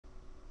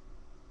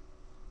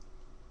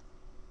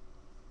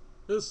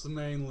This is the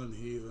Mainland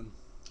Heathen.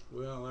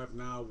 Well, I've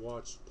now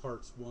watched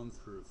parts 1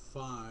 through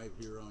 5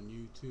 here on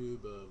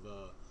YouTube of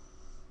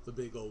the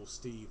big old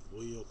Steve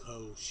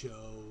Wilkos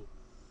show,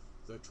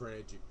 The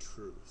Tragic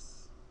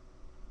Truth.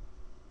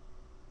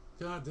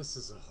 God, this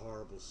is a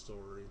horrible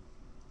story,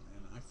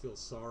 and I feel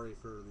sorry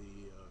for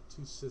the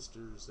two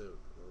sisters that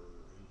were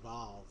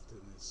involved in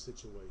this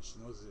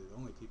situation. Those are the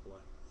only people I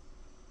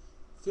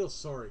feel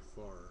sorry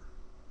for.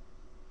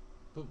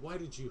 But why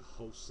did you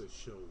host this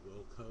show,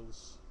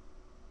 Wilkos?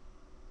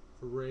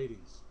 For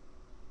ratings.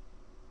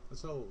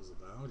 That's all it was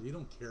about. You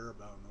don't care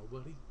about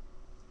nobody.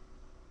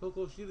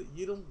 Wilkos,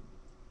 you don't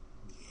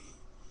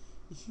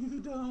you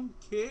don't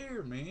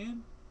care,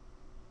 man.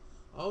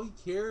 All you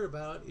care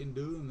about in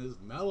doing this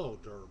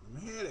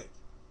melodramatic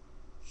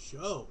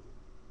show,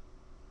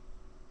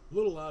 a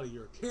little out of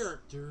your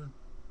character,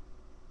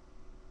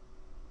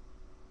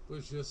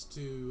 was just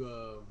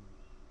to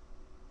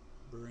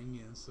bring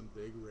in some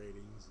big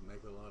ratings and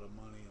make a lot of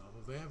money off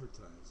of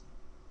advertising.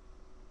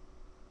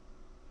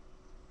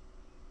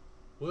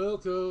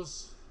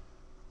 Wilkos,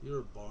 you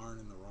were born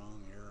in the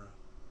wrong era.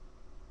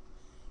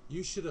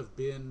 You should have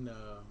been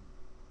the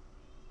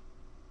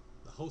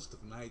host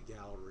of Night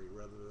Gallery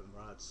rather than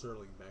Rod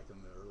Serling back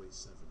in the early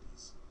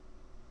 70s.